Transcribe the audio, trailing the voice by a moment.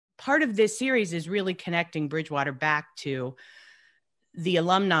part of this series is really connecting Bridgewater back to the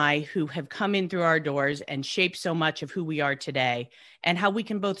alumni who have come in through our doors and shaped so much of who we are today, and how we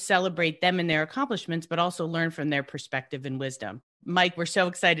can both celebrate them and their accomplishments, but also learn from their perspective and wisdom. Mike, we're so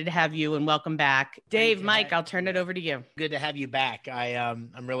excited to have you and welcome back. Dave, Mike, I'll turn it over to you. Good to have you back.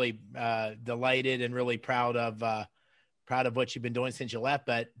 I'm really delighted and really proud of what you've been doing since you left,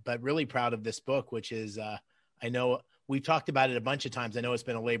 but really proud of this book, which is, I know we've talked about it a bunch of times. I know it's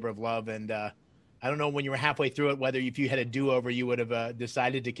been a labor of love, and I don't know when you were halfway through it, whether if you had a do-over, you would have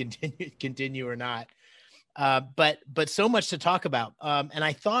decided to continue or not. But so much to talk about. And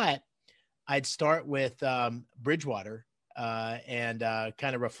I thought I'd start with Bridgewater and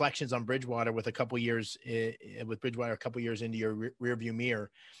kind of reflections on Bridgewater with Bridgewater a couple years into your rearview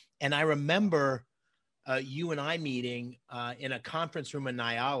mirror. And I remember you and I meeting in a conference room in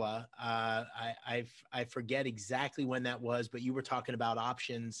Nyala. I forget exactly when that was, but you were talking about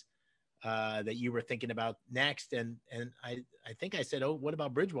options that you were thinking about next. And I think I said, oh, what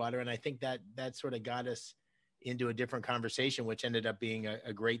about Bridgewater? And I think that sort of got us into a different conversation, which ended up being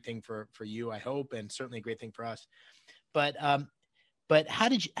a great thing for you, I hope, and certainly a great thing for us. But how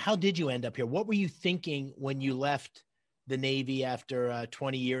did you end up here? What were you thinking when you left the Navy after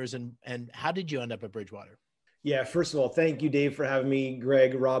 20 years, and how did you end up at Bridgewater? Yeah, first of all, thank you, Dave, for having me.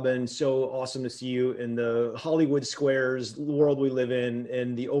 Greg, Robin, so awesome to see you in the Hollywood squares, the world we live in,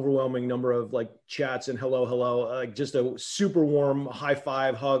 and the overwhelming number of like chats and hello, just a super warm high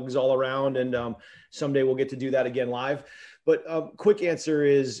five, hugs all around. And someday we'll get to do that again live. But quick answer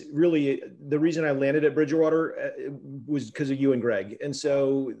is really the reason I landed at Bridgewater was because of you and Greg. And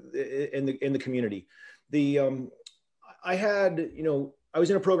so in the community, I was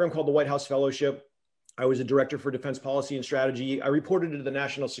in a program called the White House Fellowship. I was a director for defense policy and strategy. I reported to the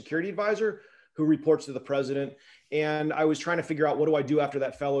National Security Advisor, who reports to the president. And I was trying to figure out, what do I do after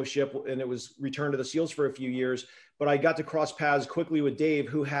that fellowship? And it was returned to the SEALs for a few years. But I got to cross paths quickly with Dave,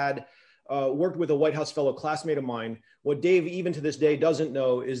 who had worked with a White House fellow classmate of mine. What Dave, even to this day, doesn't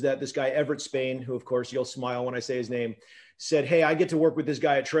know is that this guy, Everett Spain, who, of course, you'll smile when I say his name, said, hey, I get to work with this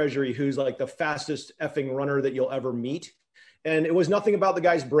guy at Treasury who's like the fastest effing runner that you'll ever meet. And it was nothing about the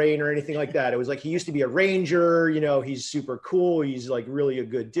guy's brain or anything like that. It was like, he used to be a Ranger, he's super cool. He's like really a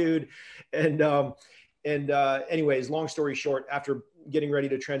good dude. And anyways, long story short, after getting ready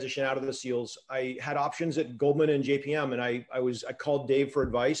to transition out of the SEALs, I had options at Goldman and JPM. And I called Dave for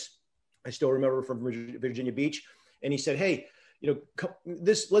advice. I still remember, from Virginia Beach. And he said, hey,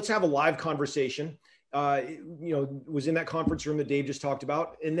 let's have a live conversation. Was in that conference room that Dave just talked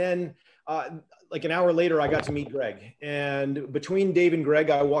about. And then like an hour later, I got to meet Greg. And between Dave and Greg,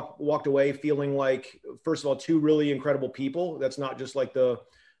 I walked away feeling like, first of all, two really incredible people. That's not just like the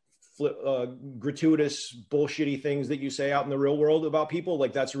gratuitous, bullshitty things that you say out in the real world about people.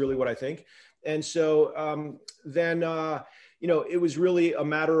 Like, that's really what I think. And so then it was really a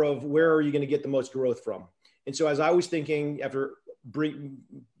matter of, where are you going to get the most growth from? And so as I was thinking, after being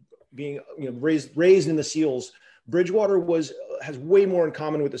raised in the SEALs, Bridgewater has way more in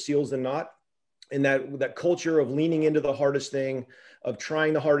common with the SEALs than not. And that culture of leaning into the hardest thing, of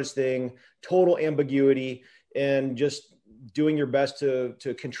trying the hardest thing, total ambiguity, and just doing your best to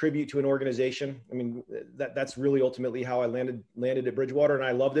contribute to an organization. I mean, that's really ultimately how I landed at Bridgewater, and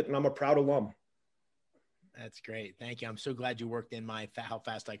I loved it, and I'm a proud alum. That's great. Thank you. I'm so glad you worked in how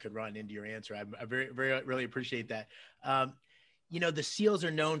fast I could run into your answer. I really appreciate that. The SEALs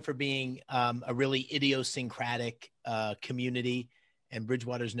are known for being a really idiosyncratic community, and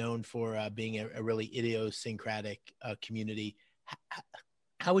Bridgewater's known for being a really idiosyncratic community.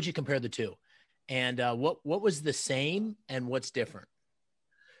 How would you compare the two? And what was the same and what's different?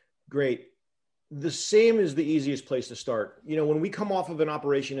 Great. The same is the easiest place to start. When we come off of an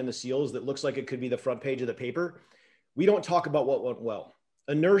operation in the SEALs that looks like it could be the front page of the paper, we don't talk about what went well.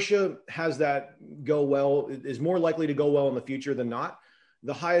 Inertia has that go well, is more likely to go well in the future than not.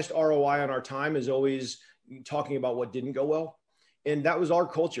 The highest ROI on our time is always talking about what didn't go well. And that was our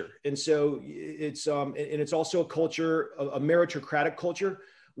culture. And so it's also a culture, a meritocratic culture,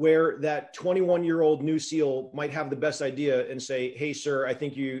 where that 21-year-old new SEAL might have the best idea and say, hey, sir, I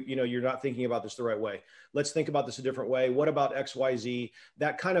think you're not thinking about this the right way. Let's think about this a different way. What about X, Y, Z?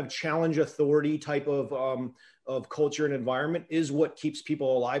 That kind of challenge authority type of culture and environment is what keeps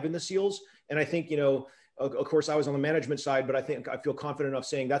people alive in the SEALs. And I think, of course, I was on the management side, but I feel confident enough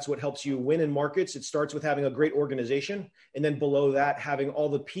saying that's what helps you win in markets. It starts with having a great organization. And then below that, having all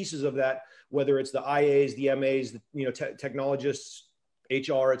the pieces of that, whether it's the IAs, the MAs, technologists,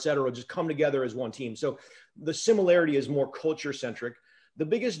 HR, et cetera, just come together as one team. So the similarity is more culture centric. The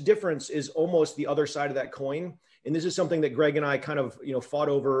biggest difference is almost the other side of that coin, And this is something that Greg and I kind of, fought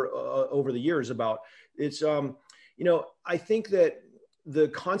over the years about. It's, I think that the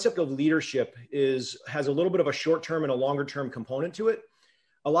concept of leadership has a little bit of a short-term and a longer-term component to it.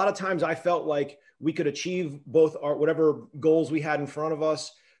 A lot of times I felt like we could achieve both our whatever goals we had in front of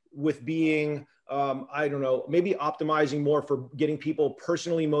us with being, maybe optimizing more for getting people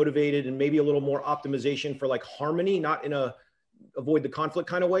personally motivated, and maybe a little more optimization for like harmony, not in a avoid the conflict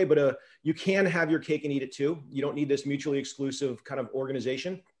kind of way, but you can have your cake and eat it too. You don't need this mutually exclusive kind of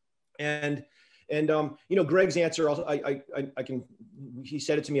organization. And Greg's answer, he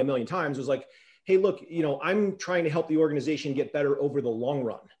said it to me a million times, was like, hey, look, I'm trying to help the organization get better over the long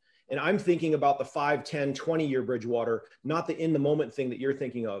run. And I'm thinking about the 5, 10, 20 year Bridgewater, not the in the moment thing that you're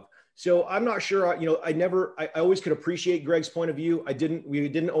thinking of. So I'm not sure, I always could appreciate Greg's point of view. We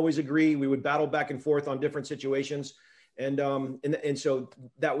didn't always agree. We would battle back and forth on different situations. And so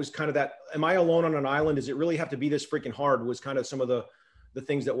that was kind of that, am I alone on an island? Does it really have to be this freaking hard? Was kind of some of the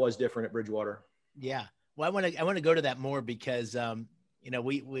things that was different at Bridgewater. Yeah. Well, I want to go to that more because,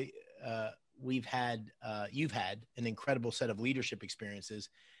 you've had an incredible set of leadership experiences,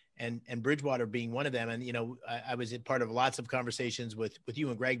 and Bridgewater being one of them. And, I was part of lots of conversations with you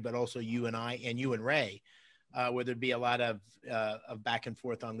and Greg, but also you and I, and you and Ray, where there'd be a lot of back and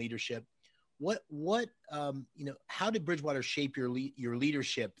forth on leadership. How did Bridgewater shape your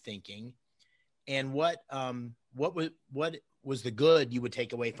leadership thinking, and what was the good you would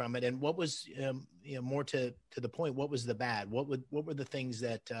take away from it? And what was, more to the point, what was the bad? What were the things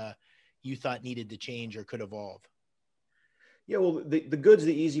that you thought needed to change or could evolve? Yeah, well, the good's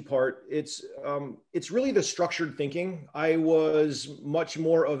the easy part. It's really the structured thinking. I was much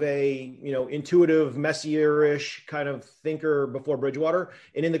more of a, intuitive, Messier-ish kind of thinker before Bridgewater.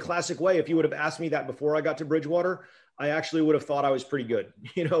 And in the classic way, if you would have asked me that before I got to Bridgewater, I actually would have thought I was pretty good,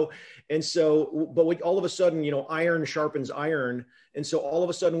 And so, but all of a sudden, iron sharpens iron. And so all of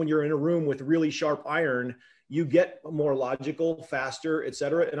a sudden, when you're in a room with really sharp iron, you get more logical, faster, et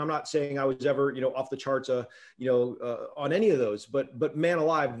cetera. And I'm not saying I was ever, off the charts, on any of those, but man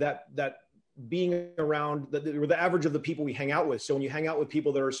alive, that being around the average of the people we hang out with. So when you hang out with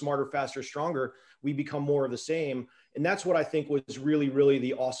people that are smarter, faster, stronger, we become more of the same. And that's what I think was really, really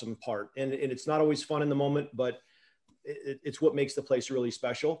the awesome part. And it's not always fun in the moment, but it's what makes the place really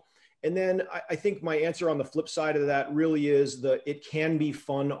special. And then I think my answer on the flip side of that really is it can be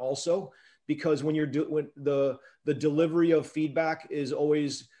fun also, because when when the delivery of feedback is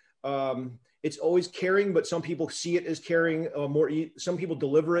always, it's always caring, but some people see it as caring some people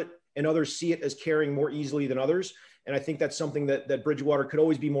deliver it and others see it as caring more easily than others. And I think that's something that Bridgewater could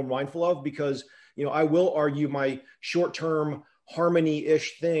always be more mindful of, because, I will argue my short-term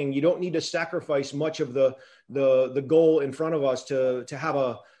harmony-ish thing. You don't need to sacrifice much of the goal in front of us to have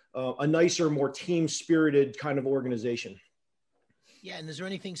a nicer, more team-spirited kind of organization. Yeah. And is there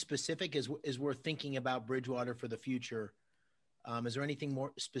anything specific as we're thinking about Bridgewater for the future? Is there anything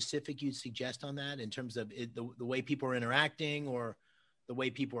more specific you'd suggest on that in terms of the way people are interacting or the way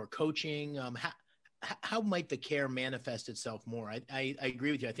people are coaching? How might the care manifest itself more? I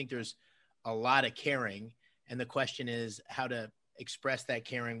agree with you. I think there's a lot of caring, and the question is how to express that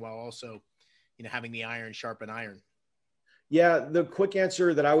caring while also, having the iron sharpen iron. Yeah, the quick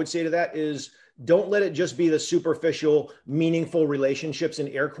answer that I would say to that is don't let it just be the superficial, meaningful relationships in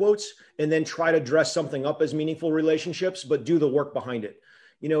air quotes, and then try to dress something up as meaningful relationships, but do the work behind it.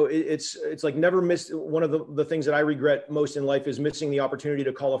 It's like never miss. One of the things that I regret most in life is missing the opportunity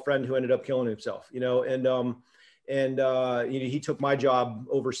to call a friend who ended up killing himself, he took my job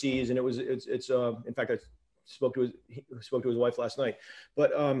overseas, and in fact, I spoke to his wife last night,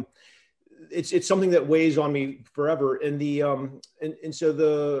 but, it's something that weighs on me forever. And so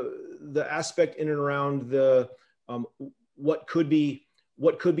the aspect in and around what could be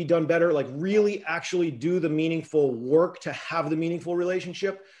done better, like really actually do the meaningful work to have the meaningful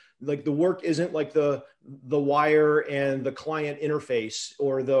relationship. Like the work isn't like the wire and the client interface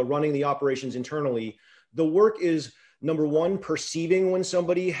or the running the operations internally. The work is, number one, perceiving when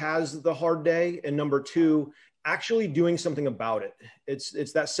somebody has the hard day, and number two, actually doing something about it.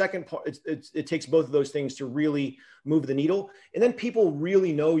 It's that second part. It takes both of those things to really move the needle. And then people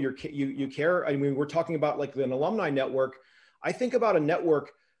really know you care. I mean, we're talking about like an alumni network. I think about a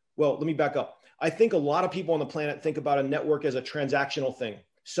network. Well, let me back up. I think a lot of people on the planet think about a network as a transactional thing.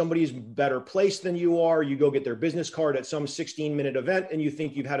 Somebody's better placed than you are. You go get their business card at some 16-minute event and you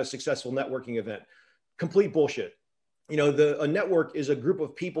think you've had a successful networking event. Complete bullshit. A network is a group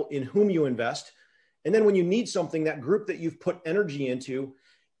of people in whom you invest. And then when you need something, that group that you've put energy into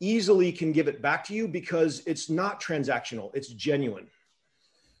easily can give it back to you because it's not transactional. It's genuine.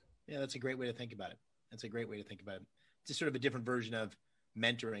 Yeah, that's a great way to think about it. That's a great way to think about it. It's just sort of a different version of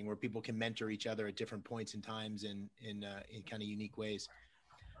mentoring, where people can mentor each other at different points in times in kind of unique ways.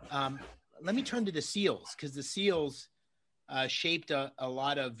 Let me turn to the SEALs, because the SEALs shaped a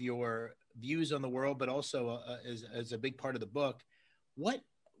lot of your views on the world, but also as a big part of the book. What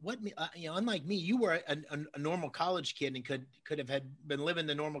unlike me, you were a normal college kid and could have been living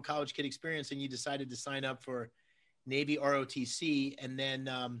the normal college kid experience, and you decided to sign up for Navy ROTC and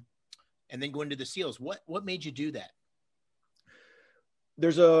then go into the SEALs. What made you do that?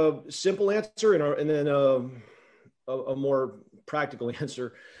 There's a simple answer and then a more practical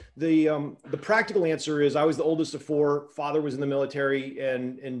answer. The practical answer is I was the oldest of four. Father was in the military,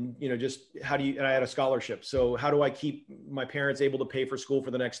 and just and I had a scholarship. So how do I keep my parents able to pay for school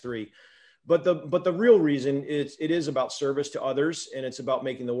for the next three? But the real reason is it is about service to others, and it's about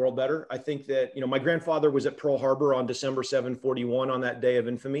making the world better. I think that my grandfather was at Pearl Harbor on December 7, 1941, on that day of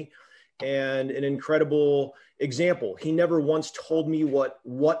infamy. And an incredible example. He never once told me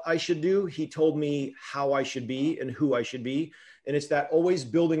what I should do. He told me how I should be and who I should be. And it's that always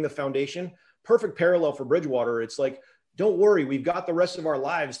building the foundation. Perfect parallel for Bridgewater. It's like, don't worry, we've got the rest of our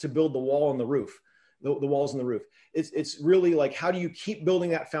lives to build the wall and the roof, the walls and the roof. It's really like, how do you keep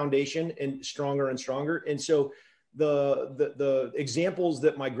building that foundation and stronger and stronger? And so the examples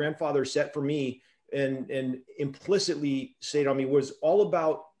that my grandfather set for me and implicitly stayed on me was all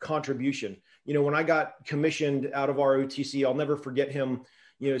about contribution. When I got commissioned out of ROTC, I'll never forget him,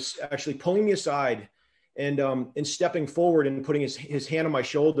 actually pulling me aside and stepping forward and putting his hand on my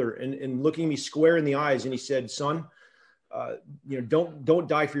shoulder and looking me square in the eyes. And he said, son, don't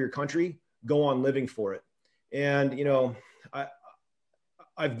die for your country, go on living for it. And,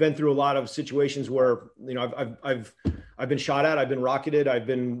 I've been through a lot of situations where, I've been shot at, I've been rocketed, I've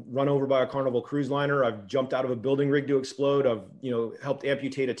been run over by a Carnival cruise liner, I've jumped out of a building rig to explode, I've, helped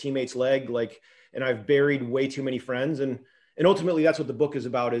amputate a teammate's leg, and I've buried way too many friends. And ultimately that's what the book is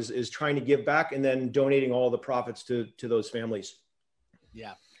about, is trying to give back and then donating all the profits to those families.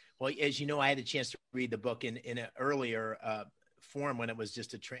 Yeah. Well, as you know, I had a chance to read the book in an earlier form when it was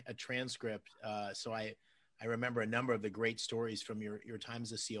just a transcript. So I remember a number of the great stories from your time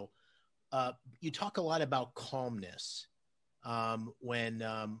as a SEAL. You talk a lot about calmness when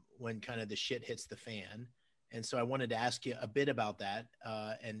kind of the shit hits the fan. And so I wanted to ask you a bit about that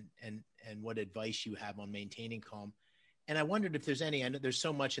and what advice you have on maintaining calm. And I wondered if there's any, I know there's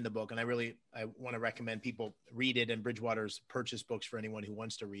so much in the book, and I want to recommend people read it, and Bridgewater's purchase books for anyone who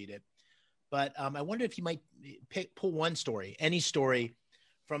wants to read it. But I wonder if you might pull one story, any story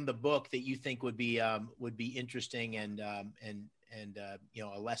from the book that you think would be interesting and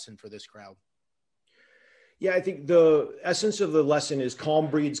a lesson for this crowd. Yeah, I think the essence of the lesson is calm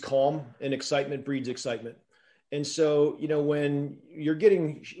breeds calm, and excitement breeds excitement. And so, when you're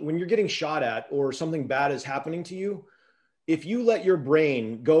getting shot at or something bad is happening to you, if you let your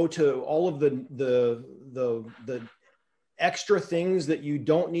brain go to all of the extra things that you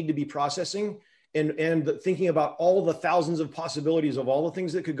don't need to be processing and thinking about all the thousands of possibilities of all the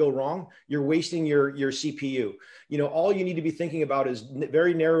things that could go wrong, you're wasting your CPU. All you need to be thinking about is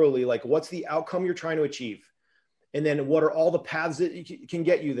very narrowly, like, what's the outcome you're trying to achieve? And then what are all the paths that can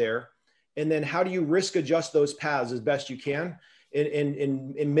get you there? And then how do you risk adjust those paths as best you can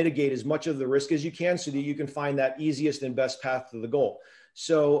and mitigate as much of the risk as you can so that you can find that easiest and best path to the goal.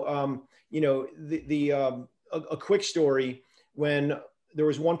 So, a quick story, when there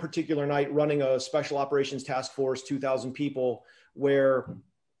was one particular night running a special operations task force, 2,000 people, where,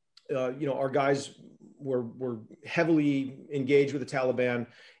 our guys were heavily engaged with the Taliban,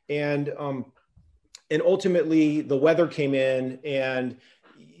 and ultimately the weather came in, and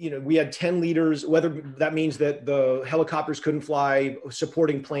we had 10 leaders, whether that means that the helicopters couldn't fly,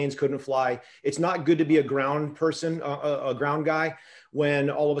 supporting planes couldn't fly. It's not good to be a ground person, a ground guy, when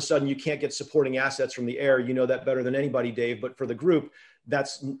all of a sudden you can't get supporting assets from the air. You know that better than anybody, Dave. But for the group,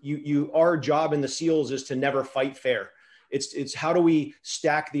 that's our job in the SEALs is to never fight fair. It's how do we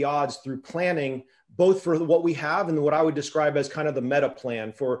stack the odds through planning, both for what we have and what I would describe as kind of the meta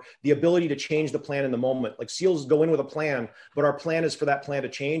plan, for the ability to change the plan in the moment. Like, SEALs go in with a plan, but our plan is for that plan to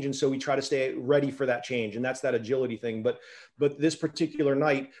change. And so we try to stay ready for that change. And that's that agility thing. But this particular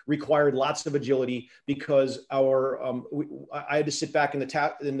night required lots of agility, because I had to sit back in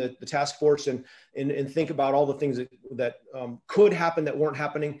the task force and think about all the things that could happen that weren't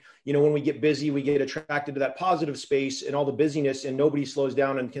happening. When we get busy, we get attracted to that positive space and all the busyness, and nobody slows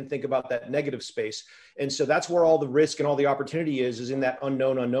down and can think about that negative space. And so that's where all the risk and all the opportunity is in that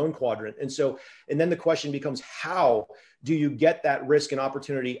unknown quadrant. And then the question becomes, how do you get that risk and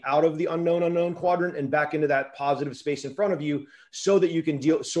opportunity out of the unknown quadrant and back into that positive space in front of you so that you can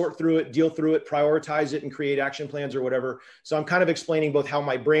sort through it, deal through it, prioritize it, and create action plans or whatever. So I'm kind of explaining both how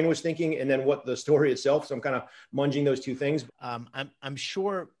my brain was thinking and then what the story itself. So I'm kind of munging those two things. I'm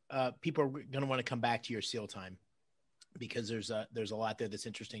sure people are going to want to come back to your SEAL time because there's a lot there that's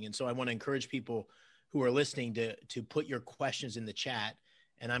interesting. And so I want to encourage people who are listening to put your questions in the chat.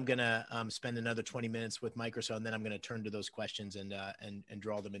 And I'm going to spend another 20 minutes with Mike or so, and then I'm going to turn to those questions and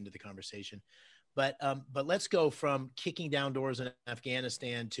draw them into the conversation. But let's go from kicking down doors in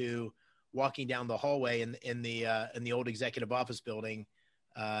Afghanistan to walking down the hallway in the old executive office building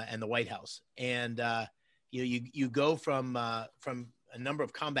and the White House. And you go from a number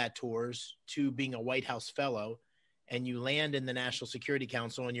of combat tours to being a White House fellow, and you land in the National Security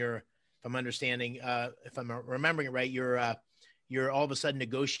Council. And if I'm understanding, if I'm remembering it right, you're all of a sudden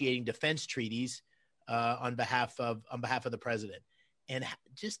negotiating defense treaties on behalf of the president, and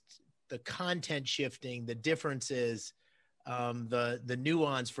just the content shifting, the differences, the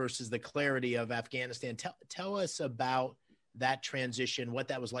nuance versus the clarity of Afghanistan. Tell us about that transition, what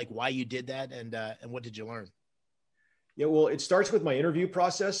that was like, why you did that, and what did you learn? Yeah, well, it starts with my interview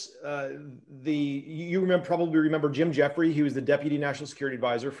process. You probably remember Jim Jeffrey. He was the Deputy National Security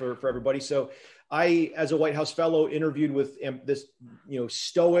Advisor for everybody. So I, as a White House fellow, interviewed with this,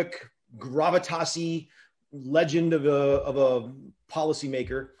 stoic, gravitas-y legend of a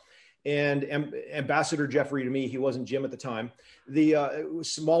policymaker, and Ambassador Jeffrey to me. He wasn't Jim at the time. The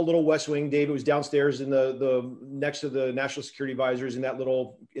small little West Wing. David was downstairs in the next to the National Security Advisors in that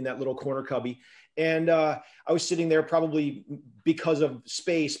little corner cubby. And I was sitting there probably because of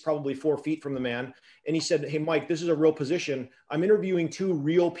space, probably 4 feet from the man. And he said, "Hey, Mike, this is a real position. I'm interviewing 2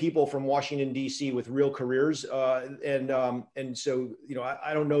 real people from Washington, D.C. with real careers. And so,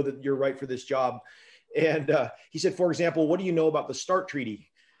 I don't know that you're right for this job." And he said, "For example, what do you know about the START treaty?"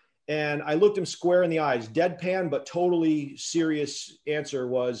 And I looked him square in the eyes, deadpan, but totally serious answer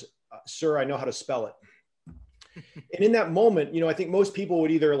was, "Sir, I know how to spell it." And in that moment, I think most people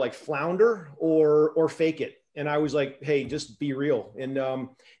would either like flounder or fake it. And I was like, "Hey, just be real."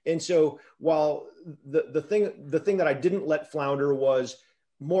 And so while the thing that I didn't let flounder was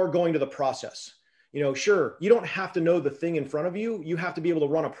more going to the process. Sure, you don't have to know the thing in front of you. You have to be able to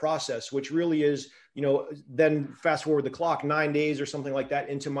run a process, which really is, then fast forward the clock 9 days or something like that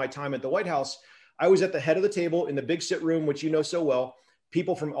into my time at the White House. I was at the head of the table in the big sit room, which you know so well.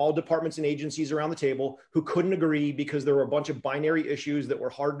 People from all departments and agencies around the table who couldn't agree because there were a bunch of binary issues that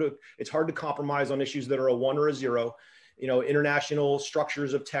were it's hard to compromise on issues that are a 1 or a 0, international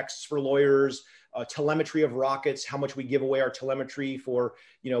structures of texts for lawyers, telemetry of rockets, how much we give away our telemetry for,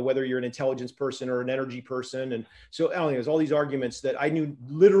 whether you're an intelligence person or an energy person. And so there's all these arguments that I knew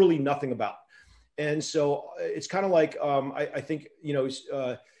literally nothing about. And so it's kind of like, I think,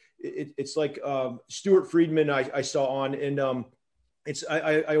 it's like Stuart Friedman I saw on, and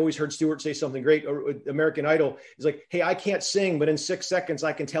I always heard Stuart say something great. American Idol is like, "Hey, I can't sing, but in 6 seconds,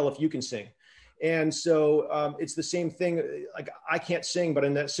 I can tell if you can sing." And so it's the same thing. Like, I can't sing, but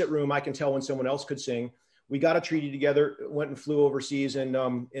in that sit room, I can tell when someone else could sing. We got a treaty together, went and flew overseas. And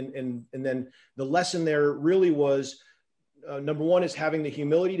then the lesson there really was, number one is having the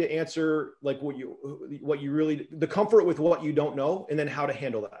humility to answer like what you really, the comfort with what you don't know, and then how to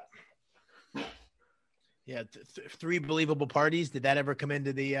handle that. Yeah. 3 believable parties. Did that ever come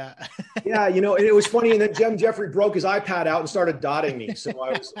into the, Yeah. And it was funny. And then Jim Jeffrey broke his iPad out and started dotting me. So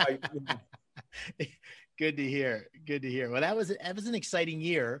Good to hear. Well, that was an exciting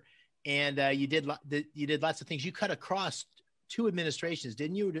year. And you did lots of things. You cut across 2 administrations,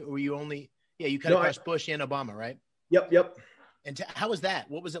 didn't you? Or were you only, you cut across Bush and Obama, right? Yep. And how was that?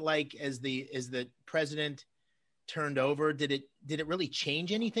 What was it like as the president turned over? Did it really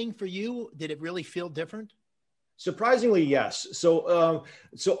change anything for you? Did it really feel different? Surprisingly, yes. So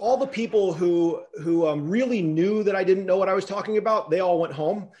all the people who really knew that I didn't know what I was talking about, they all went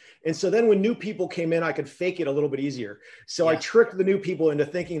home. And so then when new people came in, I could fake it a little bit easier. So I tricked the new people into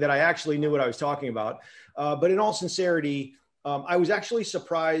thinking that I actually knew what I was talking about. But in all sincerity, I was actually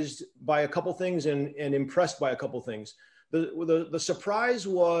surprised by a couple things and impressed by a couple things. The surprise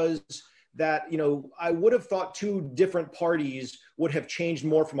was that, I would have thought 2 different parties would have changed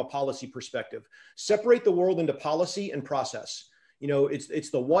more from a policy perspective. Separate the world into policy and process. It's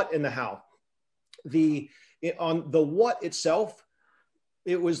the what and the how. On the what itself,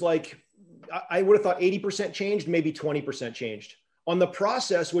 it was like, I would have thought 80% changed, maybe 20% changed. On the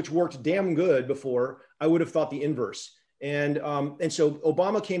process, which worked damn good before, I would have thought the inverse. And so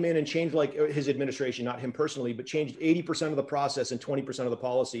Obama came in and changed, like, his administration, not him personally, but changed 80% of the process and 20% of the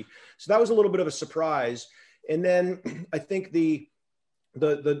policy. So that was a little bit of a surprise. And then I think the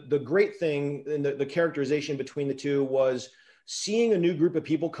great thing and the characterization between the two was seeing a new group of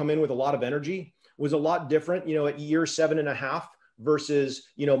people come in with a lot of energy was a lot different, at year 7.5 versus,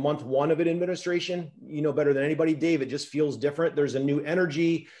 month 1 of an administration, better than anybody, Dave. It just feels different. There's a new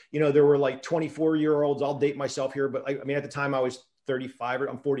energy. There were like 24-year-olds. I'll date myself here, but I mean, at the time I was 35, or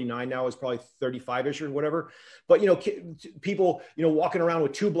I'm 49 now. I was probably 35-ish or whatever. But, people, walking around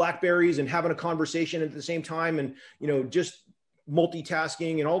with 2 Blackberries and having a conversation at the same time, and, just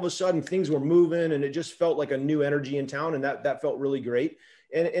multitasking, and all of a sudden things were moving, and it just felt like a new energy in town. And that felt really great.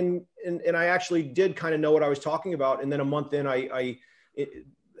 And I actually did kind of know what I was talking about. And then a month in, I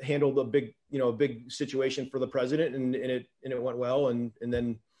handled a big situation for the president, and it went well. And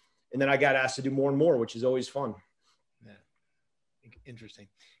then I got asked to do more and more, which is always fun. Yeah. Interesting.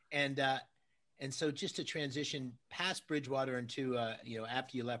 And so just to transition past Bridgewater into,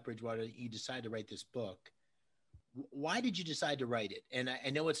 after you left Bridgewater, you decided to write this book. Why did you decide to write it? And I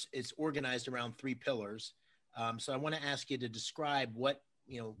know it's organized around 3 pillars. So I want to ask you to describe what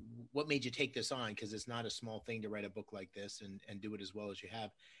made you take this on, because it's not a small thing to write a book like this and do it as well as you have.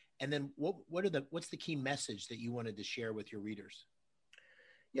 And then what's the key message that you wanted to share with your readers?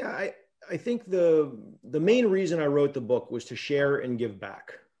 Yeah, I think the main reason I wrote the book was to share and give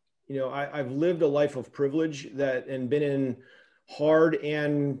back. I've lived a life of privilege and been in hard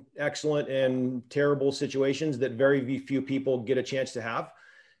and excellent and terrible situations that very few people get a chance to have.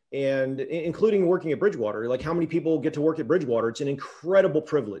 And including working at Bridgewater. Like, how many people get to work at Bridgewater? It's an incredible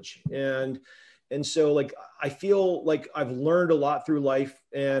privilege. And so, like, I feel like I've learned a lot through life,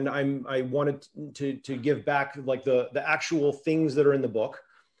 and I wanted to give back, like, the actual things that are in the book,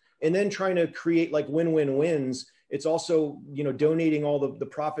 and then trying to create like win-win-wins. It's also, donating all the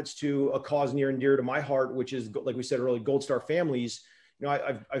profits to a cause near and dear to my heart, which is, like we said earlier, Gold Star families.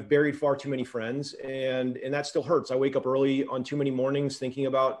 I've buried far too many friends, and that still hurts. I wake up early on too many mornings thinking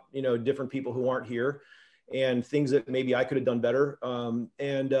about, different people who aren't here and things that maybe I could have done better.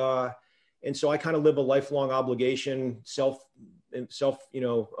 And so I kind of live a lifelong obligation, self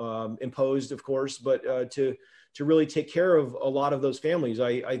imposed, of course, but to really take care of a lot of those families.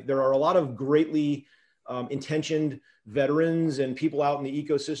 There are a lot of greatly intentioned veterans and people out in the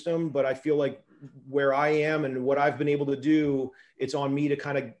ecosystem, but I feel like where I am and what I've been able to do, it's on me to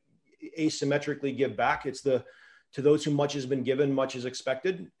kind of asymmetrically give back. It's to those who much has been given, much is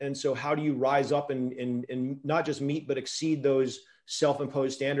expected. And so how do you rise up and not just meet, but exceed those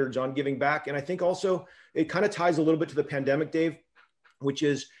self-imposed standards on giving back? And I think also it kind of ties a little bit to the pandemic, Dave, which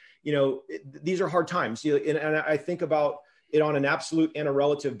is, these are hard times. And I think about it on an absolute and a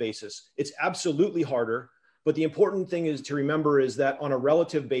relative basis. It's absolutely harder. But the important thing is to remember is that on a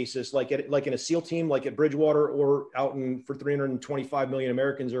relative basis, like in a SEAL team, like at Bridgewater or out for 325 million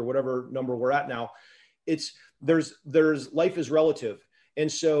Americans or whatever number we're at now, there's life is relative.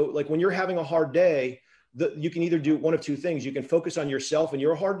 And so, like, when you're having a hard day, you can either do one of two things. You can focus on yourself and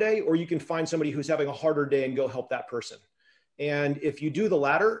your hard day, or you can find somebody who's having a harder day and go help that person. And if you do the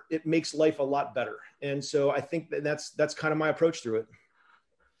latter, it makes life a lot better. And so I think that's kind of my approach through it.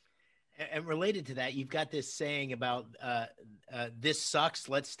 And related to that, you've got this saying about this sucks,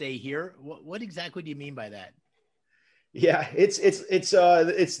 let's stay here. What exactly do you mean by that? Yeah, it's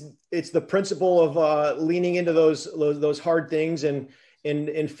the principle of leaning into those hard things,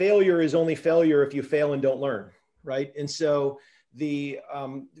 and failure is only failure if you fail and don't learn, right? And so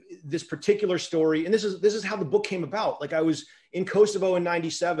this particular story, and this is how the book came about. Like, I was in Kosovo in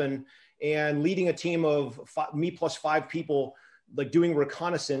 '97 and leading a team of me plus 5 people, like doing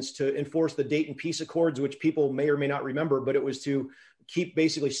reconnaissance to enforce the Dayton Peace Accords, which people may or may not remember, but it was to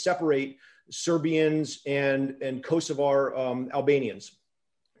basically separate Serbians and Kosovar Albanians,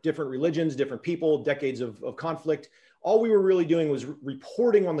 different religions, different people, decades of conflict. All we were really doing was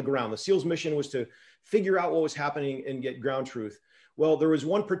reporting on the ground. The SEALs mission was to figure out what was happening and get ground truth. Well, there was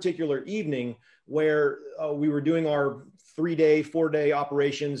one particular evening where we were doing our 3-day, 4-day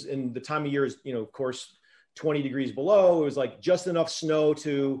operations, and the time of year is, of course, 20 degrees below. It was like just enough snow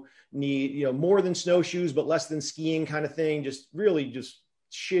to need, more than snowshoes, but less than skiing kind of thing. Just really just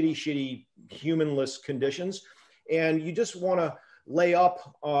shitty, humanless conditions. And you just want to lay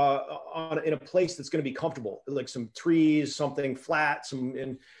up in a place that's going to be comfortable, like some trees, something flat,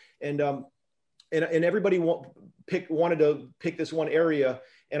 and everybody wanted to pick this one area.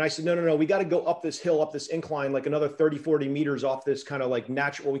 And I said, no, we got to go up this hill, up this incline, like another 30, 40 meters off this kind of like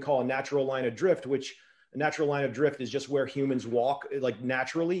what we call a natural line of drift, which a natural line of drift is just where humans walk, like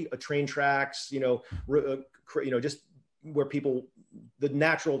naturally, a train tracks, just where people, the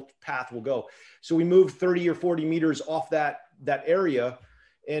natural path will go. So we moved 30 or 40 meters off that area,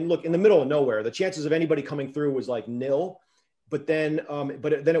 and look, in the middle of nowhere, the chances of anybody coming through was like nil. But then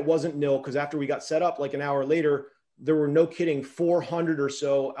it wasn't nil, because after we got set up, like an hour later, there were, no kidding, 400 or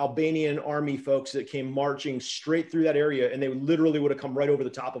so Albanian army folks that came marching straight through that area, and they literally would have come right over the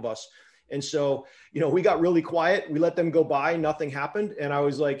top of us. And so, we got really quiet. We let them go by. Nothing happened. And I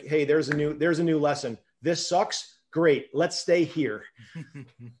was like, hey, there's a new lesson. This sucks. Great. Let's stay here.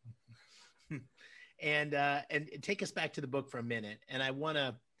 And take us back to the book for a minute. And I want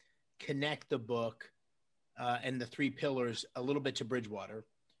to connect the book and the three pillars a little bit to Bridgewater,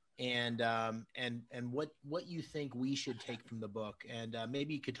 and what you think we should take from the book. And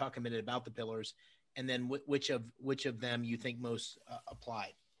maybe you could talk a minute about the pillars, and then which of them you think most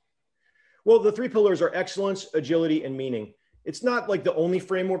applied. Well, the three pillars are excellence, agility, and meaning. It's not like the only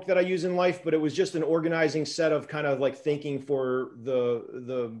framework that I use in life, but it was just an organizing set of kind of like thinking for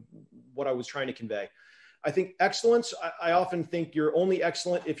the what I was trying to convey. I think excellence, I often think you're only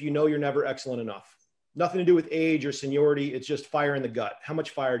excellent if you know you're never excellent enough. Nothing to do with age or seniority. It's just fire in the gut. How much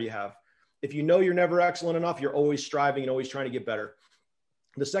fire do you have? If you know you're never excellent enough, you're always striving and always trying to get better.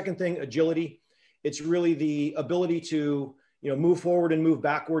 The second thing, agility. It's really the ability to move forward and move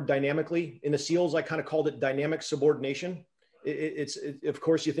backward dynamically. In the SEALs, I kind of called it dynamic subordination. It's of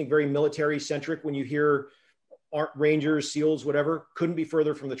course, you think very military centric when you hear Rangers, SEALs, whatever. Couldn't be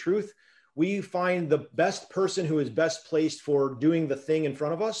further from the truth. We find the best person who is best placed for doing the thing in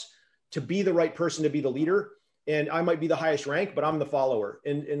front of us to be the right person to be the leader. And I might be the highest rank, but I'm the follower.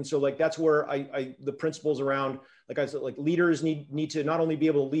 And so like, that's where the principles around, like I said, like leaders need to not only be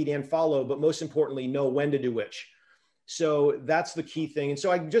able to lead and follow, but most importantly, know when to do which. So that's the key thing. And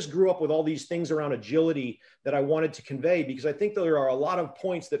so I just grew up with all these things around agility that I wanted to convey, because I think there are a lot of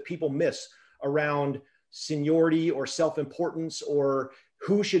points that people miss around seniority or self-importance or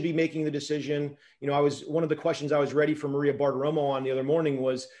who should be making the decision. One of the questions I was ready for Maria Bartiromo on the other morning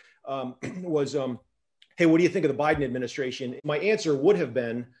was, hey, what do you think of the Biden administration? My answer would have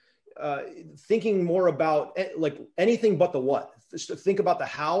been thinking more about like anything but the what. Think about the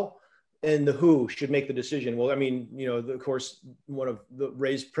how and the who should make the decision. Well, I mean, of course, one of the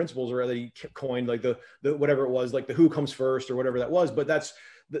raised principles or that he coined, like the whatever it was, like the who comes first or whatever that was. But that's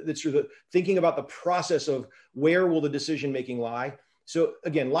the thinking about the process of where will the decision making lie. So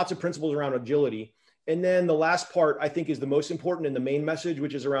again, lots of principles around agility. And then the last part, I think, is the most important in the main message,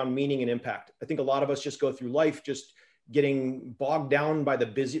 which is around meaning and impact. I think a lot of us just go through life just getting bogged down by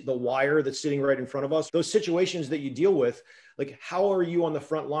the wire that's sitting right in front of us. Those situations that you deal with, like how are you on the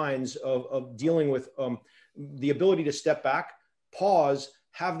front lines of dealing with the ability to step back, pause,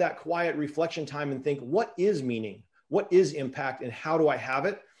 have that quiet reflection time and think, what is meaning? What is impact? And how do I have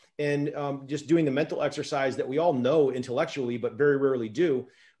it? And just doing the mental exercise that we all know intellectually, but very rarely do,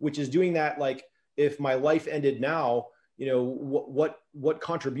 which is doing that like, if my life ended now, what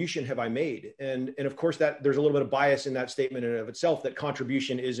contribution have I made? And of course that there's a little bit of bias in that statement in and of itself, that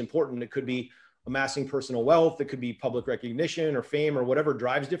contribution is important. It could be amassing personal wealth. It could be public recognition or fame or whatever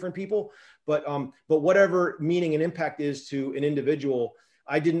drives different people. But whatever meaning and impact is to an individual,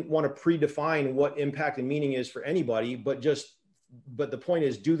 I didn't want to predefine what impact and meaning is for anybody, but the point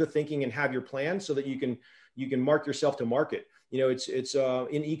is do the thinking and have your plan so that you can mark yourself to market. It's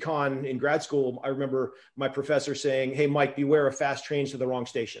in econ in grad school. I remember my professor saying, hey, Mike, beware of fast trains to the wrong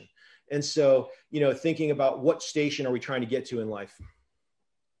station. And so, thinking about what station are we trying to get to in life?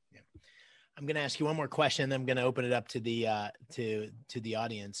 Yeah. I'm going to ask you one more question. Then I'm going to open it up to the, to the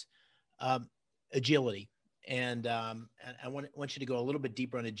audience. Agility. And I want you to go a little bit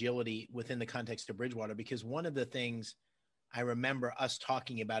deeper on agility within the context of Bridgewater, because one of the things I remember us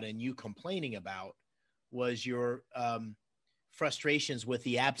talking about and you complaining about was your, frustrations with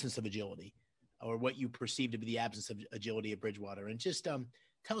the absence of agility, or what you perceive to be the absence of agility at Bridgewater. And just tell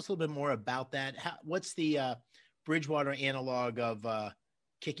us a little bit more about that. What's the Bridgewater analog of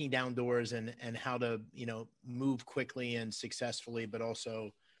kicking down doors and how to, move quickly and successfully, but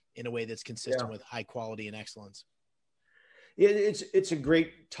also in a way that's consistent with high quality and excellence? It's a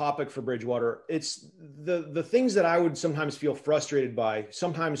great topic for Bridgewater. It's the things that I would sometimes feel frustrated by,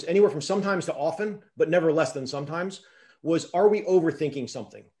 sometimes anywhere from sometimes to often, but never less than sometimes, was, are we overthinking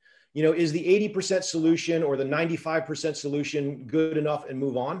something? Is the 80% solution or the 95% solution good enough and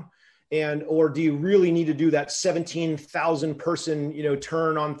move on? Or do you really need to do that 17,000 person,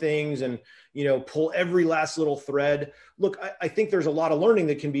 turn on things and, pull every last little thread? Look, I think there's a lot of learning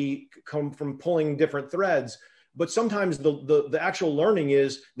that can come from pulling different threads. But sometimes the actual learning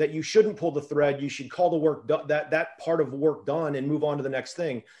is that you shouldn't pull the thread. You should call the work that part of work done and move on to the next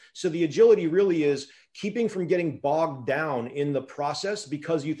thing. So the agility really is keeping from getting bogged down in the process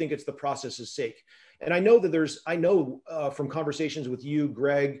because you think it's the process's sake. And I know that from conversations with you,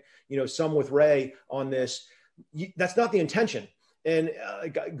 Greg, some with Ray on this, that's not the intention. And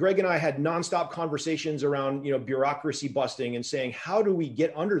Greg and I had nonstop conversations around, bureaucracy busting and saying, how do we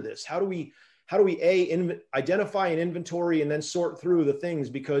get under this? How do we identify and inventory and then sort through the things?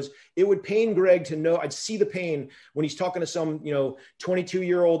 Because it would pain Greg to know, I'd see the pain when he's talking to some,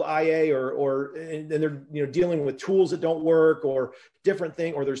 22-year-old IA and they're, dealing with tools that don't work or different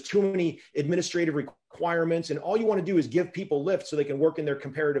thing, or there's too many administrative requirements. And all you want to do is give people lift so they can work in their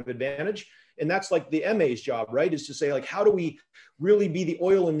comparative advantage. And that's like the MA's job, right? Is to say, like, how do we really be the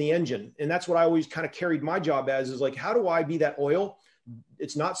oil in the engine? And that's what I always kind of carried my job as, is like, how do I be that oil?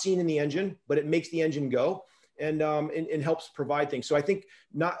 It's not seen in the engine, but it makes the engine go and helps provide things. So I think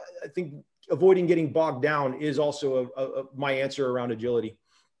avoiding getting bogged down is also my answer around agility.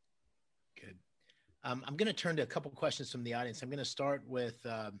 Good. I'm going to turn to a couple questions from the audience. I'm going to start with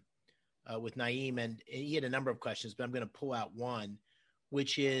Naeem, and he had a number of questions, but I'm going to pull out one,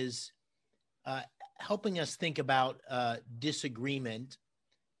 which is helping us think about disagreement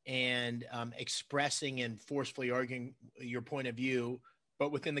and expressing and forcefully arguing your point of view,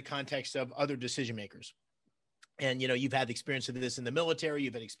 but within the context of other decision makers. And, you've had experience of this in the military,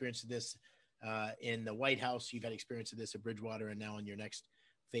 you've had experience of this in the White House, you've had experience of this at Bridgewater, and now in your next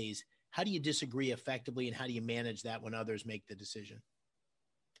phase. How do you disagree effectively, and how do you manage that when others make the decision?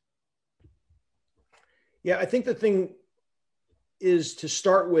 Yeah, I think the thing is to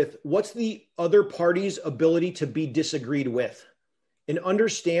start with, what's the other party's ability to be disagreed with? And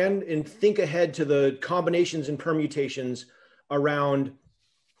understand and think ahead to the combinations and permutations around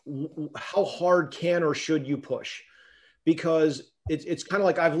how hard can or should you push? Because it's kind of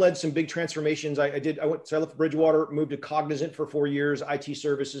like, I've led some big transformations. I left Bridgewater, moved to Cognizant for 4 years, IT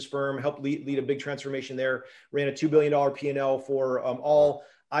services firm, helped lead a big transformation there, ran a $2 billion P&L for all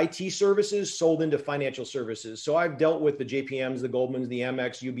IT services sold into financial services. So I've dealt with the JPMs, the Goldmans, the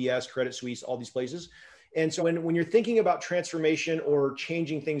Amex, UBS, Credit Suisse, all these places. And so when you're thinking about transformation or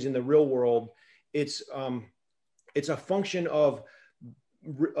changing things in the real world, it's a function of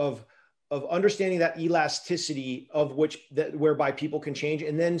understanding that elasticity of whereby people can change,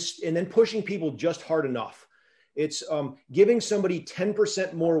 and then pushing people just hard enough. It's giving somebody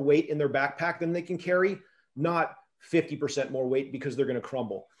 10% more weight in their backpack than they can carry, not 50% more weight because they're going to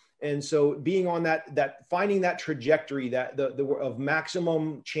crumble. And so being on that finding that trajectory that of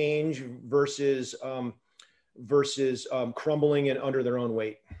maximum change versus crumbling and under their own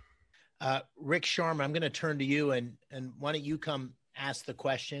weight. Rick Sharma, I'm going to turn to you, and why don't you come ask the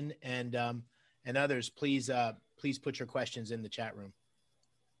question, and others, please put your questions in the chat room.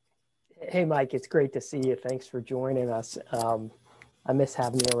 Hey, Mike, it's great to see you. Thanks for joining us. I miss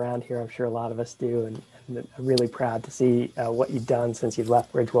having you around here. I'm sure a lot of us do, and I'm really proud to see what you've done since you've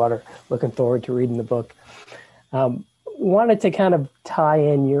left Bridgewater. Looking forward to reading the book. Wanted to kind of tie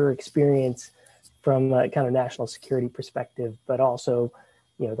in your experience from a kind of national security perspective, but also,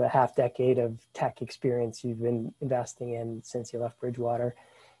 the half decade of tech experience you've been investing in since you left Bridgewater,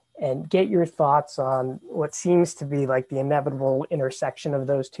 and get your thoughts on what seems to be like the inevitable intersection of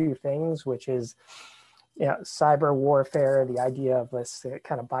those two things, which is, cyber warfare, the idea of this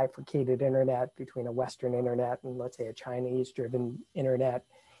kind of bifurcated internet between a Western internet and, let's say, a Chinese-driven internet,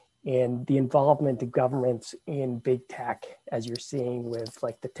 and the involvement of governments in big tech, as you're seeing with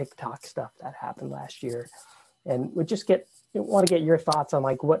like the TikTok stuff that happened last year. And want to get your thoughts on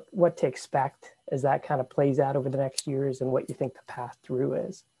like what to expect as that kind of plays out over the next years, and what you think the path through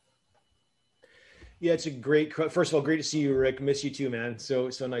is. Yeah, it's first of all, great to see you, Rick. Miss you too, man.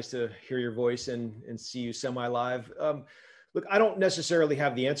 So nice to hear your voice and see you semi-live. Look, I don't necessarily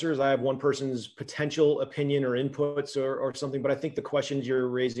have the answers. I have one person's potential opinion or inputs or something, but I think the questions you're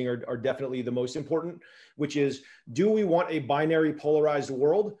raising are definitely the most important, which is, do we want a binary polarized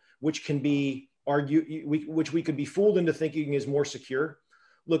world, which can be which we could be fooled into thinking is more secure?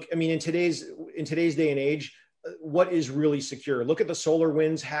 Look, I mean, in today's day and age, what is really secure? Look at the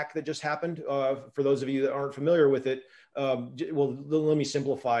SolarWinds hack that just happened. For those of you that aren't familiar with it, well, let me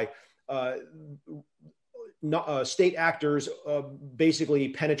simplify. State actors basically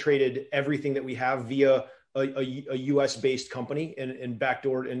penetrated everything that we have via a U.S.-based company and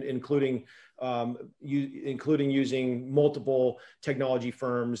backdoored, including including using multiple technology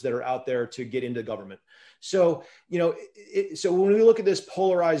firms that are out there to get into government. So, so when we look at this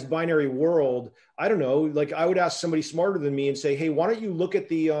polarized binary world, I don't know, like I would ask somebody smarter than me and say, hey, why don't you look at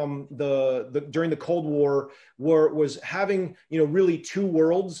the during the Cold War, where it was having, really two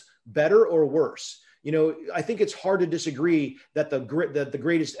worlds, better or worse? I think it's hard to disagree that the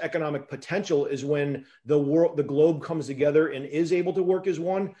greatest economic potential is when the globe comes together and is able to work as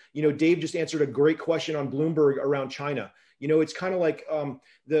one. Dave just answered a great question on Bloomberg around China. It's kind of like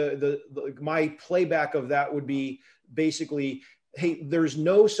my playback of that would be basically, hey, there's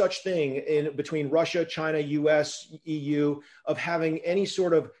no such thing in between Russia, China, US, EU of having any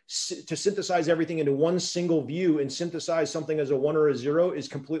sort of to synthesize everything into one single view and synthesize something as a 1 or a 0 is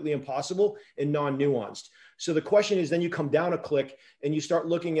completely impossible and non-nuanced. So the question is, then you come down a click and you start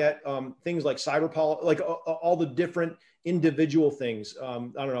looking at things like like all the different individual things. I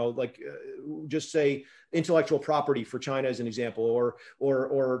don't know, like just say intellectual property for China as an example,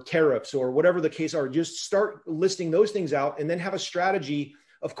 or tariffs, or whatever the case are. Just start listing those things out and then have a strategy.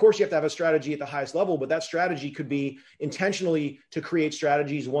 Of course, you have to have a strategy at the highest level, but that strategy could be intentionally to create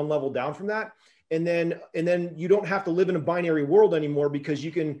strategies one level down from that. And then you don't have to live in a binary world anymore, because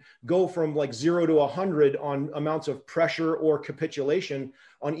you can go from like 0 to 100 on amounts of pressure or capitulation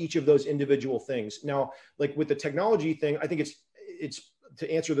on each of those individual things. Now, like with the technology thing, I think it's to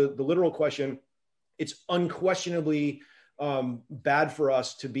answer the literal question, it's unquestionably bad for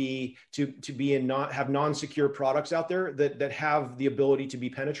us to be in not have non-secure products out there that have the ability to be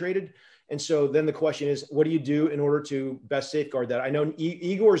penetrated. And so then the question is, what do you do in order to best safeguard that? I know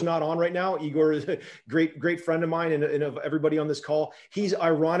Igor is not on right now. Igor is a great friend of mine and of everybody on this call. He's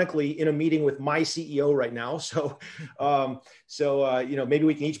ironically in a meeting with my CEO right now. So, maybe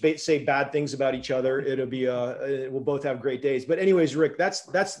we can each say bad things about each other. It'll be, we'll both have great days. But anyways, Rick, that's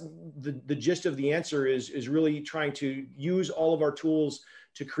the gist of the answer is really trying to use all of our tools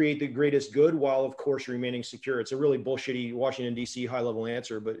to create the greatest good while, of course, remaining secure. It's a really bullshitty Washington, D.C. high-level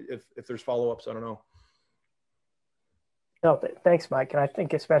answer, but if there's follow-ups, I don't know. No, thanks, Mike. And I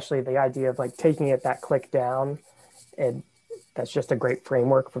think especially the idea of like taking it that click down, and that's just a great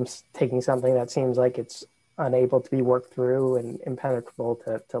framework from taking something that seems like it's unable to be worked through and impenetrable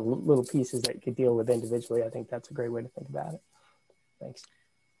to little pieces that you could deal with individually. I think that's a great way to think about it. Thanks.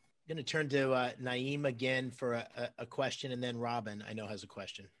 I'm going to turn to Naeem again for a question, and then Robin, I know, has a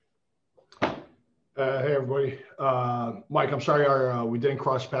question. Hey, everybody. Mike, I'm sorry we didn't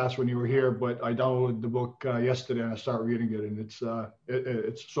cross paths when you were here, but I downloaded the book yesterday and I started reading it, and it's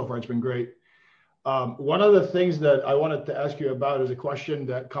so far it's been great. One of the things that I wanted to ask you about is a question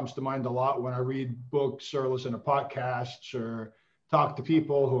that comes to mind a lot when I read books or listen to podcasts or talk to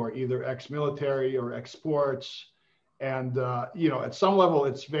people who are either ex-military or ex-sports. And, at some level,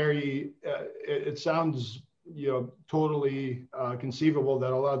 it's very, it sounds, totally conceivable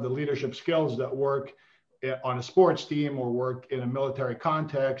that a lot of the leadership skills that work on a sports team or work in a military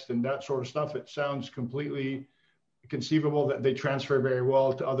context and that sort of stuff, it sounds completely conceivable that they transfer very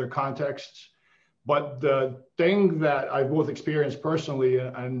well to other contexts. But the thing that I've both experienced personally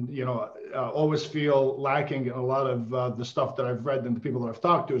and, always feel lacking in a lot of the stuff that I've read and the people that I've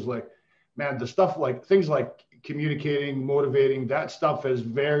talked to is like, man, the stuff like things like communicating, motivating, that stuff is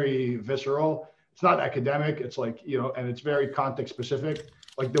very visceral. It's not academic. It's like, and it's very context specific.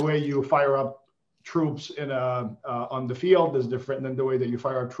 Like the way you fire up troops on the field is different than the way that you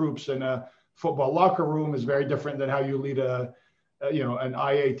fire up troops in a football locker room is very different than how you lead an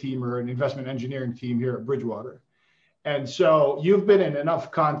IA team or an investment engineering team here at Bridgewater. And so you've been in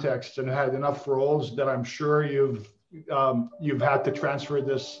enough contexts and had enough roles that I'm sure you've had to transfer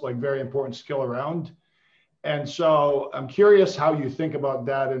this like very important skill around. And so I'm curious how you think about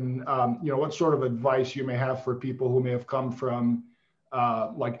that and, what sort of advice you may have for people who may have come from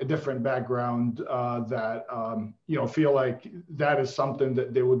like a different background that, feel like that is something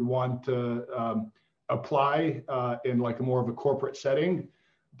that they would want to apply in like a more of a corporate setting,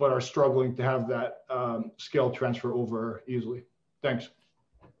 but are struggling to have that skill transfer over easily. Thanks.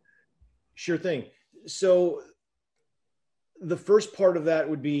 Sure thing. So the first part of that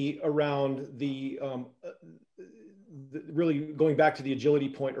would be around the really going back to the agility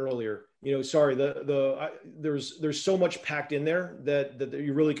point earlier. There's so much packed in there that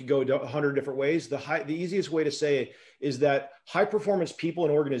you really could go 100 different ways. The easiest way to say it is that high performance people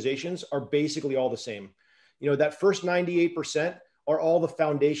and organizations are basically all the same. That first 98% are all the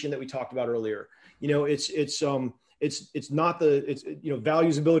foundation that we talked about earlier. it's not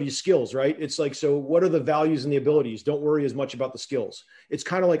values, abilities, skills, right? It's like, so what are the values and the abilities? Don't worry as much about the skills. It's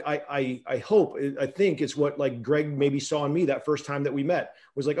kind of like, I think it's what like Greg maybe saw in me that first time that we met,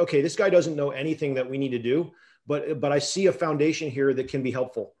 was like, okay, this guy doesn't know anything that we need to do, but I see a foundation here that can be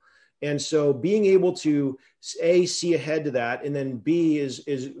helpful. And so being able to A, see ahead to that, and then B is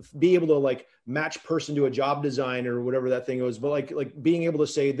be able to like match person to a job design or whatever that thing was, but like being able to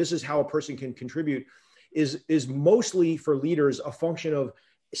say, this is how a person can contribute is mostly for leaders a function of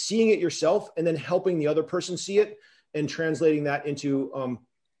seeing it yourself and then helping the other person see it and translating that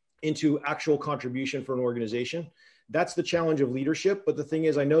into actual contribution for an organization. That's the challenge of leadership. But the thing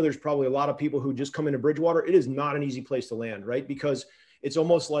is, I know there's probably a lot of people who just come into Bridgewater. It is not an easy place to land, right? Because it's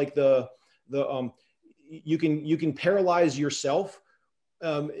almost like you can paralyze yourself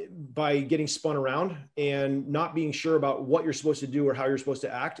by getting spun around and not being sure about what you're supposed to do or how you're supposed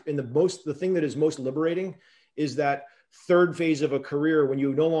to act. And the thing that is most liberating is that third phase of a career when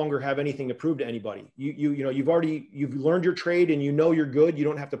you no longer have anything to prove to anybody. You've learned your trade and you know you're good. You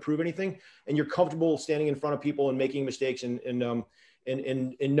don't have to prove anything, and you're comfortable standing in front of people and making mistakes and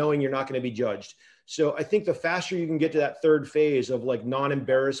knowing you're not going to be judged. So I think the faster you can get to that third phase of like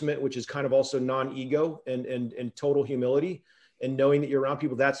non-embarrassment, which is kind of also non-ego and total humility, and knowing that you're around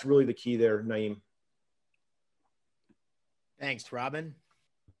people, that's really the key there, Naeem. Thanks, Robin.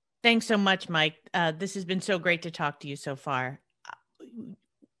 Thanks so much, Mike. This has been so great to talk to you so far.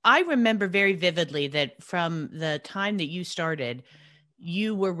 I remember very vividly that from the time that you started,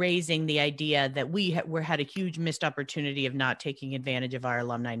 you were raising the idea that we had a huge missed opportunity of not taking advantage of our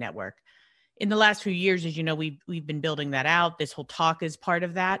alumni network. In the last few years, as you know, we've been building that out. This whole talk is part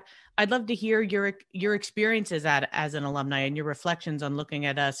of that. I'd love to hear your experiences as an alumni and your reflections on looking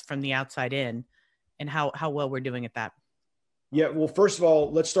at us from the outside in and how well we're doing at that. Yeah, well, first of all,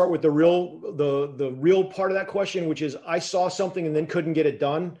 let's start with the real part of that question, which is I saw something and then couldn't get it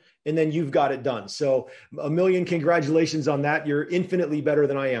done, and then you've got it done. So a million congratulations on that. You're infinitely better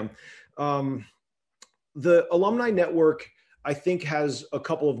than I am. The alumni network, I think, has a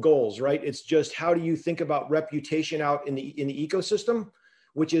couple of goals, right? It's just how do you think about reputation out in the ecosystem,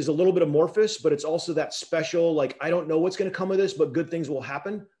 which is a little bit amorphous, but it's also that special, like, I don't know what's going to come of this, but good things will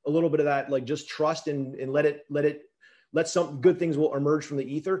happen. A little bit of that, like, just trust and let some good things will emerge from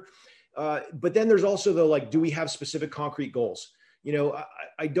the ether. But then there's also the, like, do we have specific concrete goals? You know,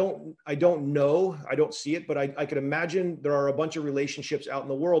 I don't know, I don't see it, but I could imagine there are a bunch of relationships out in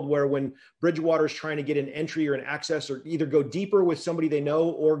the world where when Bridgewater is trying to get an entry or an access, or either go deeper with somebody they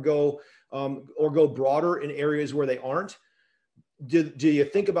know or go broader in areas where they aren't, do you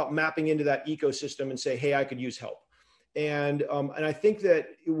think about mapping into that ecosystem and say, hey, I could use help? And I think that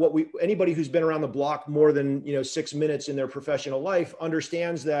anybody who's been around the block more than 6 minutes in their professional life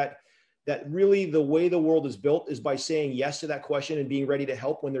understands that really the way the world is built is by saying yes to that question and being ready to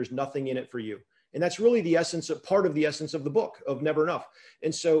help when there's nothing in it for you. And that's really part of the essence of the book of Never Enough.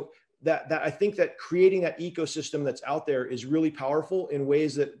 And so that I think that creating that ecosystem that's out there is really powerful in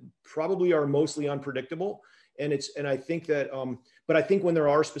ways that probably are mostly unpredictable. And I think that, but I think when there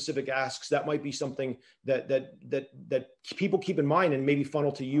are specific asks, that might be something that people keep in mind and maybe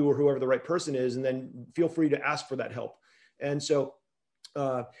funnel to you or whoever the right person is, and then feel free to ask for that help. And so,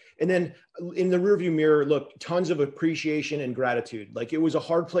 and then in the rearview mirror, look, tons of appreciation and gratitude. Like, it was a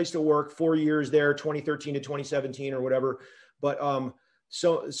hard place to work, 4 years there, 2013 to 2017 or whatever. But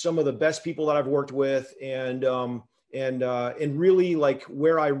so some of the best people that I've worked with, and really, like,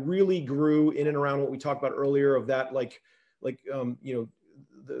 where I really grew in and around what we talked about earlier of that,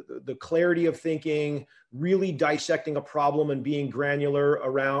 the clarity of thinking, really dissecting a problem and being granular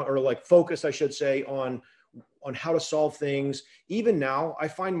around, or like focused, I should say, on how to solve things. Even now, I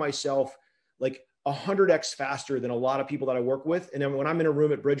find myself like 100x faster than a lot of people that I work with. And then when I'm in a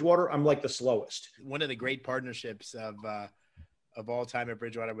room at Bridgewater, I'm like the slowest. One of the great partnerships of all time at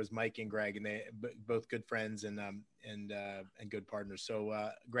Bridgewater was Mike and Greg, and they both good friends and good partners. So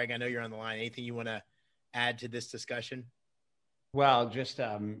Greg, I know you're on the line. Anything you want to add to this discussion? Well, just,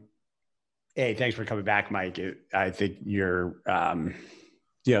 hey, thanks for coming back, Mike. I think you're,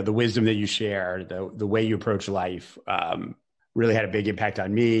 the wisdom that you share, the way you approach life, really had a big impact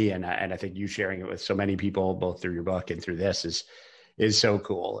on me. And I think you sharing it with so many people, both through your book and through this is so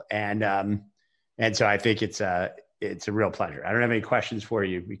cool. And so I think it's a real pleasure. I don't have any questions for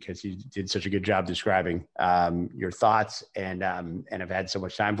you because you did such a good job describing your thoughts, and I've had so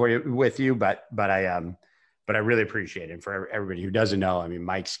much time with you, but I really appreciate it. And for everybody who doesn't know, I mean,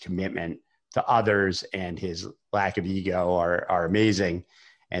 Mike's commitment to others and his lack of ego are amazing.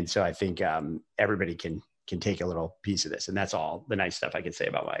 And so I think everybody can can take a little piece of this. And that's all the nice stuff I can say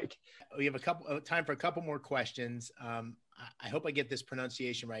about Mike. We have time for a couple more questions. I hope I get this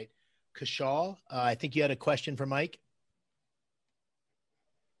pronunciation right. Kashal, I think you had a question for Mike.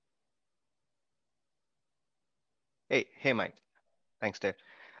 Hey, Mike. Thanks, Dave.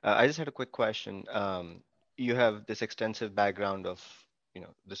 I just had a quick question. You have this extensive background of,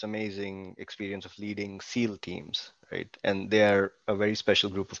 this amazing experience of leading SEAL teams, right? And they are a very special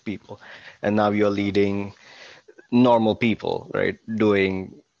group of people. And now you're leading normal people, right?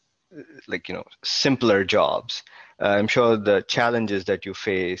 Doing simpler jobs. I'm sure the challenges that you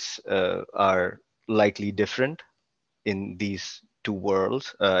face are likely different in these two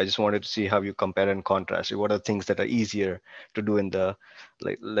worlds. I just wanted to see how you compare and contrast. What are things that are easier to do in the,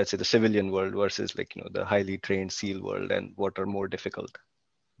 let's say, the civilian world versus the highly trained SEAL world, and what are more difficult?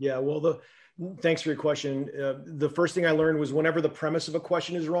 Yeah, well, thanks for your question. The first thing I learned was whenever the premise of a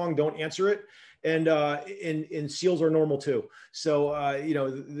question is wrong, don't answer it. And SEALs are normal too. So,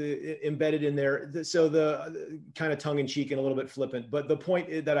 the embedded in there. So the kind of tongue in cheek and a little bit flippant, but the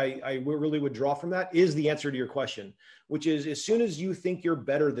point that I really would draw from that is the answer to your question, which is as soon as you think you're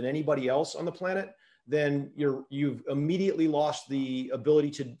better than anybody else on the planet, then you've immediately lost the ability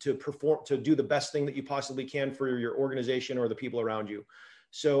to perform, to do the best thing that you possibly can for your organization or the people around you.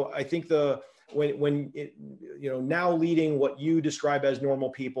 So I think now leading what you describe as normal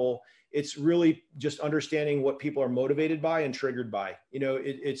people, it's really just understanding what people are motivated by and triggered by. At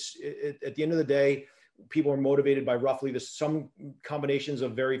the end of the day, people are motivated by roughly some combinations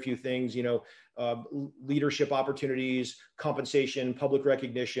of very few things, leadership opportunities, compensation, public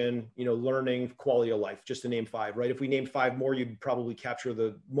recognition, learning, quality of life, just to name 5, right? If we named 5 more, you'd probably capture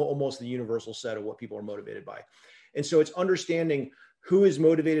almost the universal set of what people are motivated by. And so it's understanding who is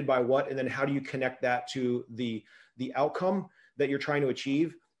motivated by what, and then how do you connect that to the outcome that you're trying to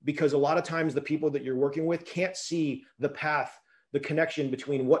achieve? Because a lot of times the people that you're working with can't see the path, the connection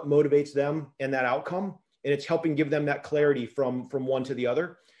between what motivates them and that outcome. And it's helping give them that clarity from one to the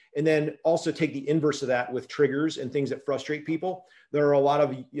other. And then also take the inverse of that with triggers and things that frustrate people. There are a lot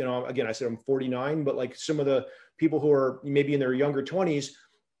of, again, I said I'm 49, but like some of the people who are maybe in their younger 20s,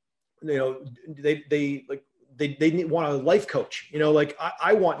 they want a life coach,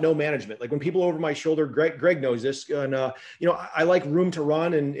 I want no management. Like when people over my shoulder, Greg knows this, and I like room to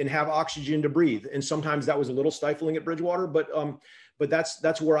run and have oxygen to breathe. And sometimes that was a little stifling at Bridgewater, but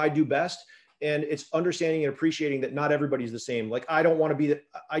that's where I do best. And it's understanding and appreciating that not everybody's the same. Like I don't want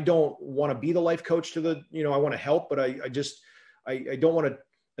to be the life coach to the, I want to help, but I don't want to,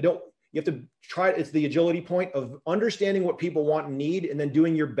 you have to try. It's the agility point of understanding what people want and need, and then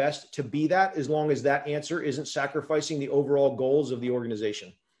doing your best to be that, as long as that answer isn't sacrificing the overall goals of the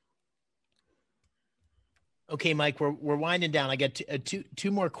organization. Okay, Mike, we're winding down. I got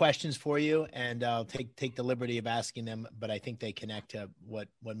two more questions for you, and I'll take the liberty of asking them, but I think they connect to what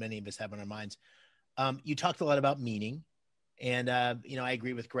many of us have on our minds. You talked a lot about meaning. And, I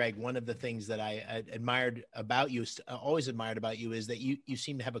agree with Greg. One of the things that I admired about you, always admired about you, is that you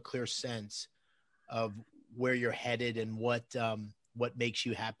seem to have a clear sense of where you're headed and what makes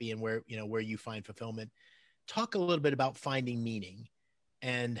you happy and where you find fulfillment. Talk a little bit about finding meaning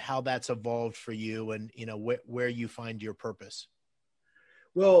and how that's evolved for you, and, where you find your purpose.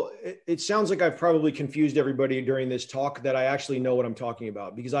 Well, it sounds like I've probably confused everybody during this talk that I actually know what I'm talking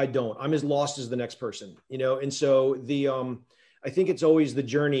about, because I don't. I'm as lost as the next person, and so I think it's always the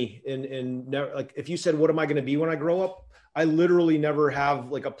journey. And like, if you said, what am I going to be when I grow up? I literally never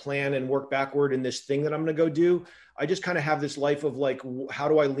have like a plan and work backward in this thing that I'm going to go do. I just kind of have this life of like, how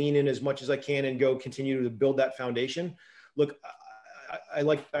do I lean in as much as I can and go continue to build that foundation? Look, I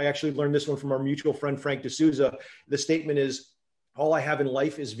actually learned this one from our mutual friend, Frank D'Souza. The statement is, all I have in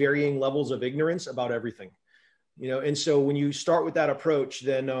life is varying levels of ignorance about everything, and so when you start with that approach,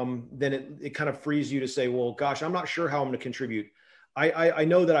 then it kind of frees you to say, well, gosh, I'm not sure how I'm going to contribute. I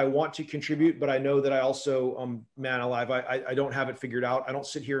know that I want to contribute, but I know that I also, man alive, I don't have it figured out. I don't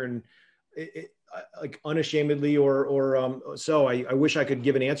sit here and like unashamedly so I wish I could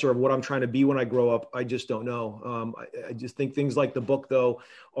give an answer of what I'm trying to be when I grow up. I just don't know. I just think things like the book, though,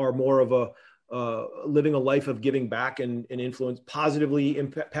 are more of a living a life of giving back and influence, positively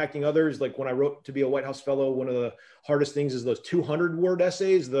impacting others. Like when I wrote to be a White House Fellow, one of the hardest things is those 200-word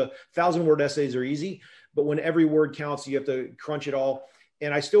essays. The 1,000-word essays are easy, but when every word counts, you have to crunch it all.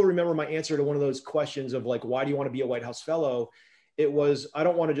 And I still remember my answer to one of those questions of like, why do you want to be a White House Fellow? It was, I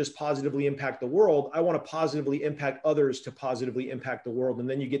don't want to just positively impact the world. I want to positively impact others to positively impact the world. And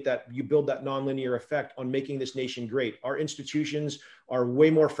then you get that, you build that nonlinear effect on making this nation great. Our institutions are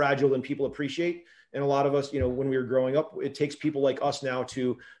way more fragile than people appreciate. And a lot of us, when we were growing up, it takes people like us now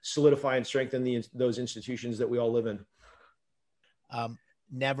to solidify and strengthen those institutions that we all live in.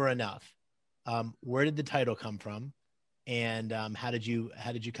 Never enough. Where did the title come from? And how did you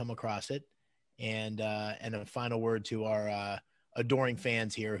come across it? And a final word to our adoring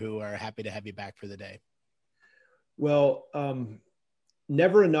fans here who are happy to have you back for the day. Well,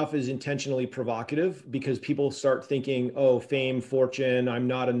 never enough is intentionally provocative because people start thinking, oh, fame, fortune, I'm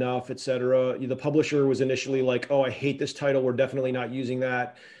not enough, etc. The publisher was initially like, oh, I hate this title. We're definitely not using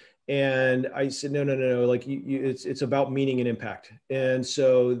that. And I said, no. Like it's about meaning and impact. And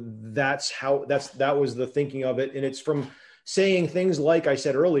so that was the thinking of it. And it's from saying things like I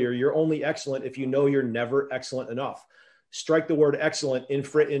said earlier, you're only excellent if you know you're never excellent enough. Strike the word excellent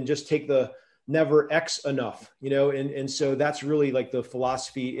and just take the never X enough, and so that's really like the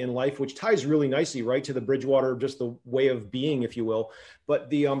philosophy in life, which ties really nicely, right, to the Bridgewater, just the way of being, if you will. But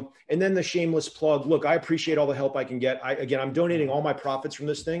and then the shameless plug, look, I appreciate all the help I can get. I'm donating all my profits from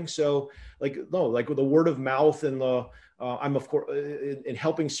this thing. So like with the word of mouth and I'm of course in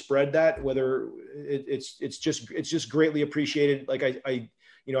helping spread that, whether it's just greatly appreciated. Like I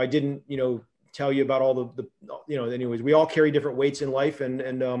didn't, tell you about all the anyways, we all carry different weights in life and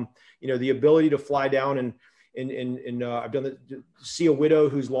the ability to fly down and I've done see a widow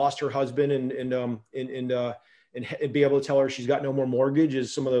who's lost her husband and be able to tell her she's got no more mortgage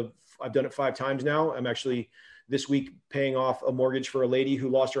is I've done it 5 times now. I'm actually this week paying off a mortgage for a lady who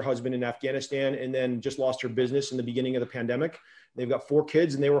lost her husband in Afghanistan and then just lost her business in the beginning of the pandemic. They've got 4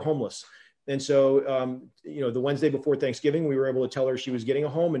 kids and they were homeless. And so, the Wednesday before Thanksgiving, we were able to tell her she was getting a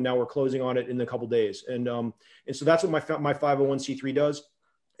home, and now we're closing on it in a couple of days. And so that's what my 501c3 does.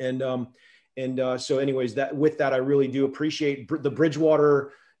 So anyways, with that, I really do appreciate the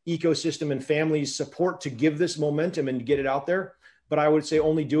Bridgewater ecosystem and family's support to give this momentum and get it out there. But I would say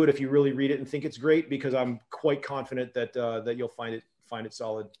only do it if you really read it and think it's great, because I'm quite confident that you'll find it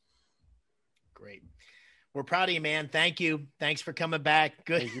solid. Great. We're proud of you, man. Thank you. Thanks for coming back.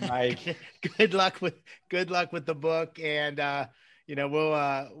 Good. Thank you, Mike. Good luck with the book. And,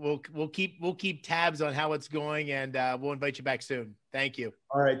 we'll keep tabs on how it's going, and we'll invite you back soon. Thank you.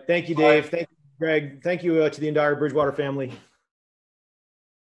 All right. Thank you, Dave. Thank you, Greg. Thank you to the entire Bridgewater family.